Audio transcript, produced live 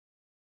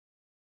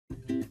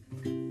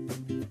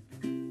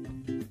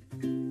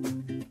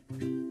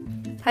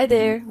Hi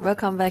there,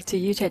 welcome back to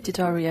UChat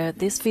tutorial.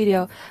 This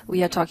video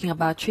we are talking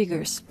about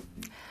triggers.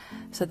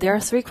 So there are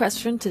 3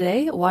 questions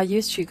today. Why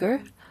use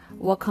trigger?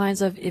 What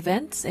kinds of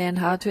events and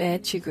how to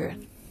add trigger?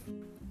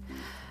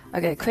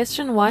 Okay,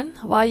 question 1.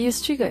 Why use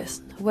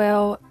triggers?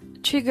 Well,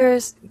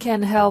 triggers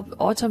can help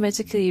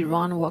automatically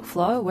run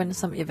workflow when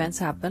some events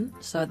happen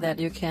so that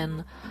you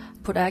can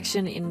put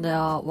action in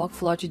the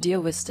workflow to deal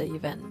with the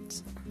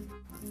event.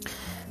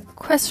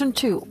 Question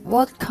 2.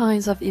 What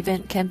kinds of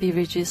event can be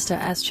registered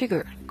as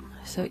trigger?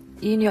 So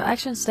in your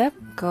action step,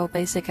 go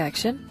basic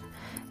action.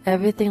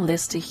 Everything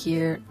listed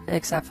here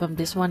except from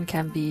this one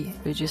can be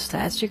registered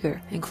as trigger,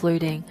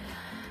 including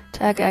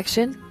tag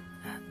action,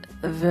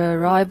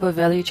 variable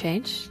value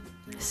change,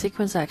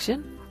 sequence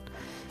action,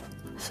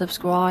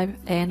 subscribe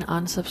and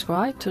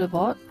unsubscribe to the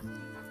bot.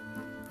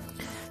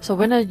 So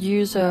when a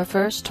user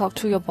first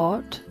talks to your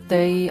bot,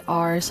 they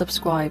are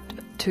subscribed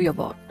to your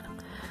bot.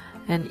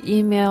 And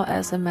email,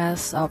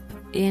 SMS,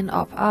 opt-in,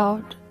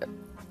 opt-out.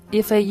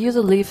 If a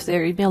user leaves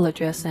their email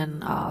address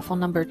and phone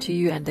number to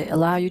you and they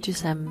allow you to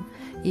send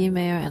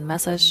email and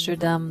message to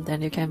them, then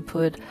you can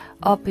put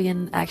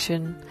opt-in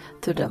action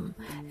to them.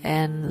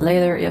 And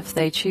later, if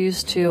they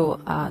choose to,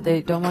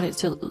 they don't want it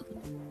to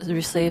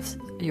receive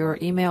your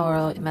email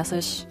or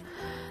message,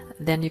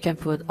 then you can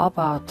put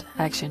opt-out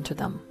action to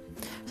them.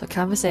 So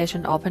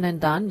conversation open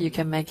and done, you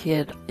can make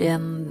it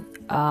in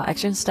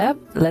action step,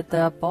 let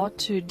the bot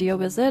to deal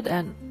with it,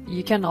 and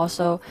you can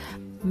also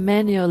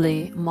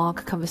manually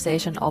mark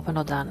conversation open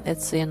or done.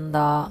 It's in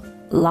the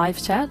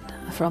live chat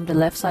from the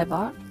left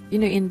sidebar.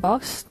 In your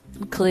inbox,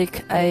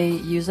 click a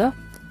user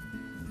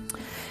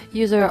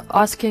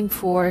asking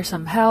for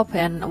some help,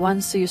 and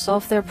once you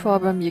solve their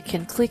problem, you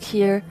can click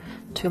here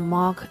to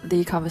mark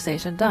the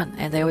conversation done,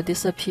 and they will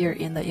disappear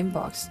in the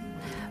inbox.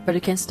 But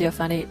you can still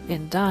find it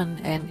in done,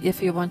 and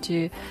if you want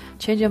to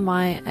change your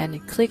mind, and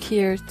you click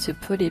here to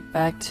put it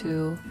back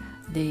to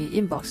the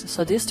inbox.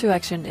 So these 2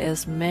 actions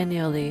is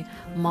manually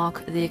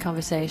mark the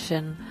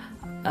conversation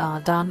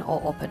done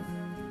or open.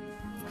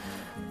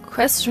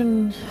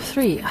 Question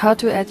 3. How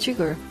to add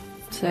trigger?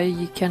 So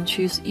you can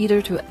choose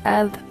either to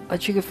add a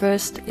trigger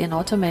first in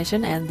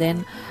automation and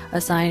then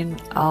assign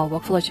a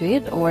workflow to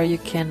it, or you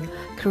can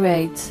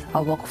create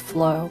a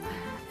workflow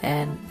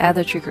and add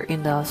a trigger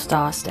in the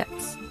start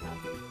steps.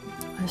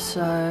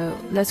 So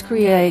let's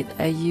create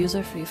a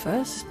user free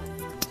first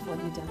for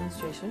the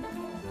demonstration.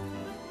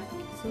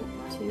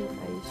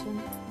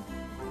 Situation.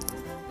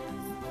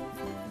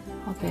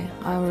 Okay,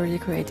 I already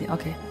created.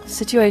 Okay,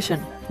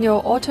 situation.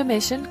 Your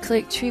automation,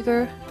 click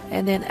trigger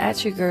and then add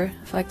trigger.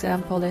 For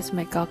example, let's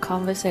make a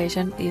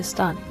conversation is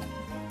done.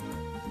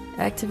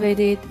 Activate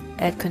it,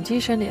 add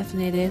condition if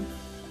needed,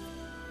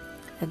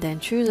 and then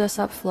choose a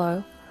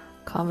subflow,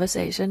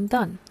 conversation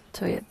done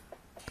to it.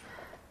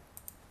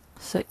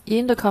 So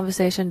in the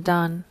conversation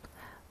done,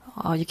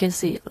 you can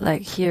see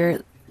like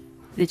here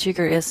the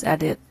trigger is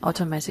added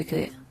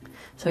automatically.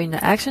 So in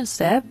the action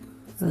step,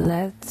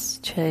 let's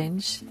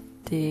change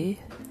the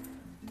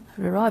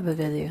variable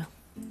value.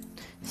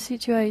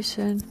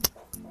 Situation,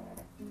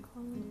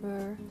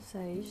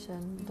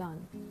 conversation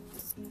done.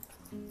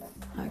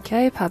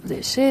 Okay,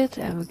 publish it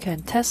and we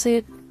can test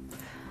it.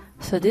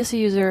 So this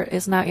user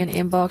is now in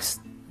inbox,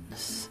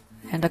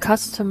 and the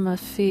custom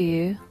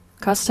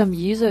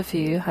user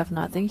view have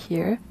nothing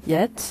here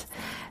yet.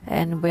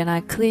 And when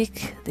I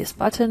click this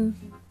button,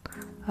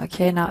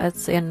 okay, now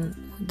it's in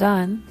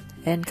done.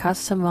 And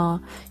customer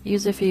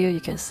user view,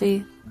 you can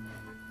see,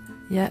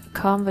 yeah,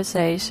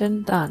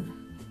 conversation done.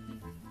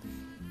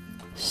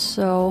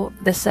 So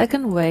the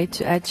second way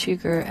to add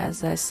trigger,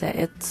 as I said,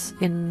 it's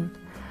in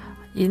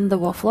the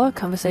workflow,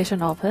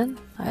 conversation open.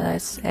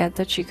 Let's add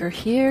the trigger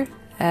here,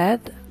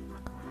 add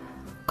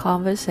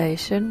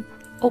conversation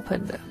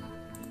opened,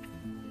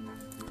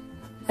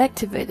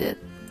 activated,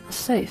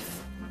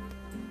 save.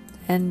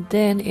 And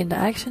then in the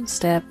action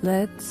step,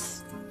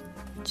 let's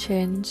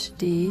change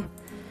the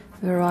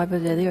variable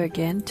value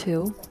again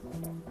to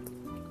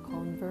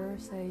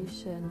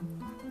conversation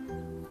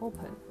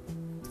open.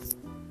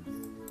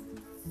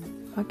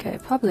 Okay,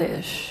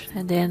 publish,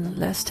 and then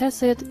let's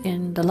test it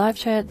in the live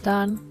chat.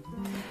 Done.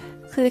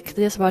 Click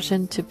this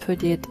button to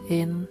put it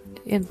in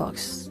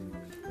inbox.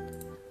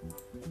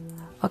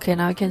 Okay,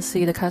 now you can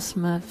see the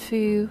customer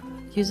view,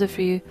 user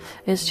view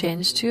is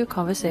changed to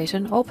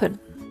conversation open.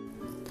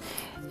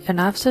 And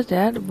after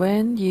that,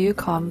 when you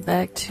come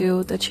back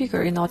to the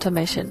trigger in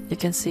automation, you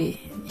can see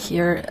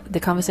here the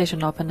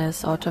conversation open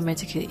is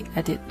automatically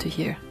added to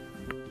here.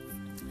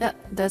 Yeah,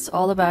 that's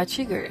all about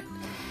trigger.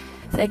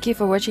 Thank you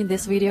for watching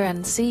this video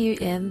and see you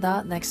in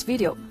the next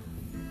video.